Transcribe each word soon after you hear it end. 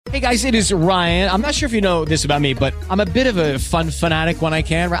Hey guys, it is Ryan. I'm not sure if you know this about me, but I'm a bit of a fun fanatic when I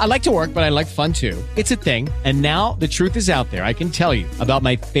can. I like to work, but I like fun too. It's a thing. And now the truth is out there. I can tell you about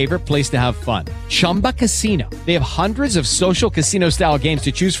my favorite place to have fun. Chumba Casino. They have hundreds of social casino style games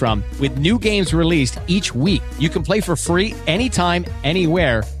to choose from with new games released each week. You can play for free anytime,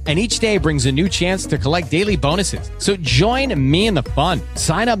 anywhere. And each day brings a new chance to collect daily bonuses. So join me in the fun.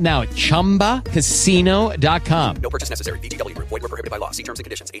 Sign up now at ChumbaCasino.com. No purchase necessary. VGW. Void where prohibited by law. See terms and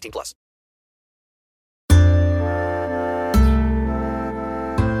conditions. 18+.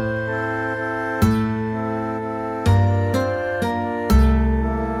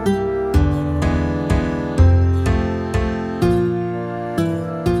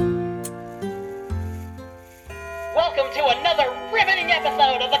 Welcome to another riveting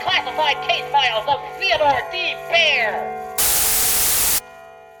episode of the classified case files of Theodore D. Bear.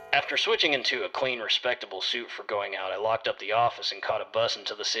 After switching into a clean, respectable suit for going out, I locked up the office and caught a bus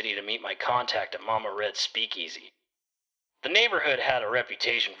into the city to meet my contact at Mama Red's speakeasy. The neighborhood had a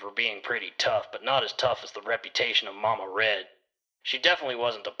reputation for being pretty tough, but not as tough as the reputation of Mama Red. She definitely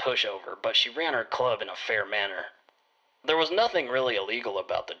wasn't a pushover, but she ran her club in a fair manner. There was nothing really illegal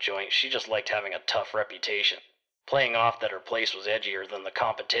about the joint, she just liked having a tough reputation, playing off that her place was edgier than the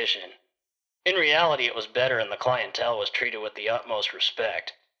competition. In reality, it was better and the clientele was treated with the utmost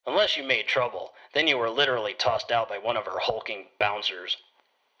respect. Unless you made trouble, then you were literally tossed out by one of her hulking bouncers.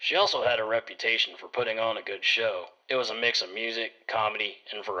 She also had a reputation for putting on a good show. It was a mix of music, comedy,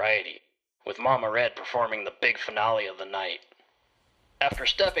 and variety, with Mama Red performing the big finale of the night. After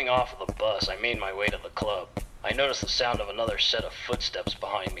stepping off of the bus, I made my way to the club. I noticed the sound of another set of footsteps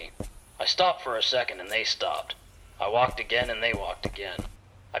behind me. I stopped for a second and they stopped. I walked again and they walked again.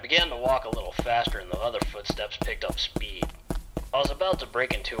 I began to walk a little faster and the other footsteps picked up speed. I was about to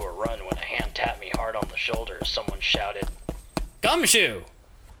break into a run when a hand tapped me hard on the shoulder as someone shouted, "Gumshoe!"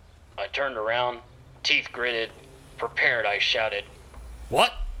 I turned around, teeth gritted. Prepared, I shouted,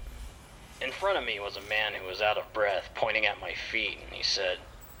 "What?" In front of me was a man who was out of breath, pointing at my feet, and he said,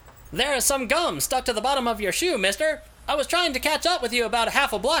 "There is some gum stuck to the bottom of your shoe, mister. I was trying to catch up with you about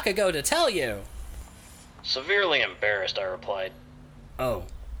half a block ago to tell you." Severely embarrassed, I replied, "Oh,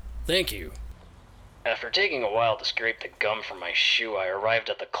 thank you." After taking a while to scrape the gum from my shoe, I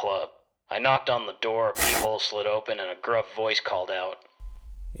arrived at the club. I knocked on the door, a peephole slid open, and a gruff voice called out,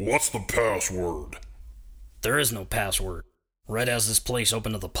 "What's the password?" "There is no password. Red has this place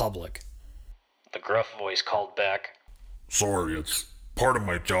open to the public." The gruff voice called back, "Sorry, it's part of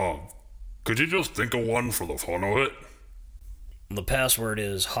my job. Could you just think of one for the fun of it?" "The password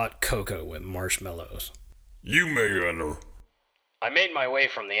is hot cocoa with marshmallows." "You may enter." I made my way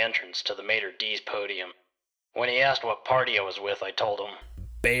from the entrance to the Mater D's podium. When he asked what party I was with, I told him,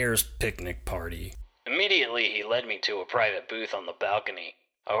 "Bear's picnic party." Immediately, he led me to a private booth on the balcony.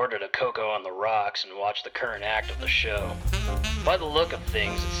 I ordered a cocoa on the rocks and watched the current act of the show. By the look of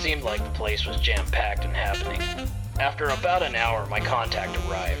things, it seemed like the place was jam-packed and happening. After about an hour, my contact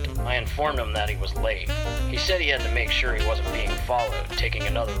arrived. I informed him that he was late. He said he had to make sure he wasn't being followed, taking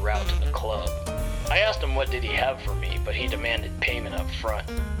another route to the club. I asked him what did he have for me, but he demanded payment up front.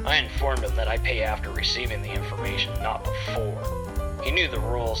 I informed him that I pay after receiving the information, not before. He knew the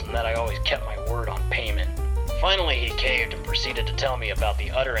rules and that I always kept my word on payment. Finally, he caved and proceeded to tell me about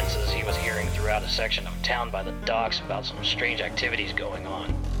the utterances he was hearing throughout a section of town by the docks about some strange activities going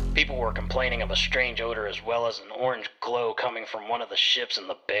on. People were complaining of a strange odor as well as an orange glow coming from one of the ships in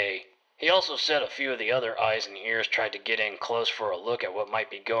the bay. He also said a few of the other eyes and ears tried to get in close for a look at what might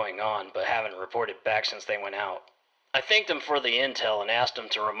be going on, but haven't reported back since they went out. I thanked him for the intel and asked him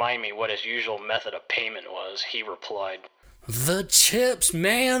to remind me what his usual method of payment was. He replied, "The chips,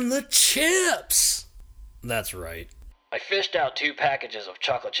 man, the chips!" "That's right." I fished out 2 packages of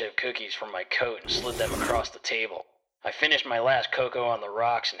chocolate chip cookies from my coat and slid them across the table. I finished my last cocoa on the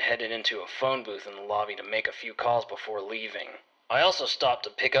rocks and headed into a phone booth in the lobby to make a few calls before leaving. I also stopped to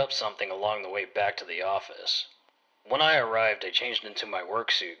pick up something along the way back to the office. When I arrived, I changed into my work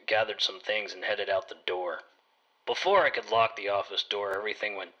suit, gathered some things, and headed out the door. Before I could lock the office door,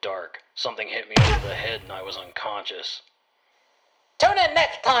 everything went dark. Something hit me over the head and I was unconscious. Tune in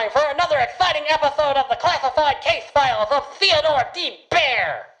next time for another exciting episode of the classified case files of Theodore D.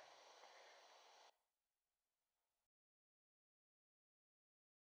 Bear.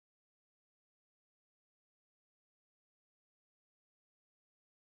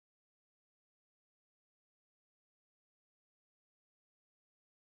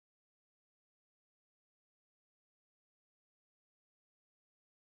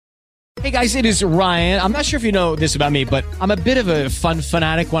 Hey guys, it is Ryan. I'm not sure if you know this about me, but I'm a bit of a fun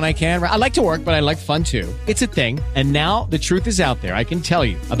fanatic when I can. I like to work, but I like fun too. It's a thing. And now the truth is out there. I can tell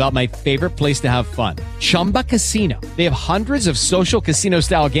you about my favorite place to have fun. Chumba Casino. They have hundreds of social casino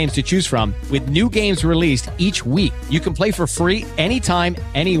style games to choose from with new games released each week. You can play for free anytime,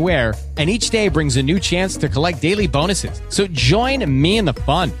 anywhere. And each day brings a new chance to collect daily bonuses. So join me in the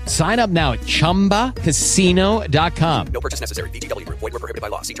fun. Sign up now at ChumbaCasino.com. No purchase necessary. VGW Group. Void where prohibited by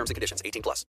law. See terms and conditions. 18 plus.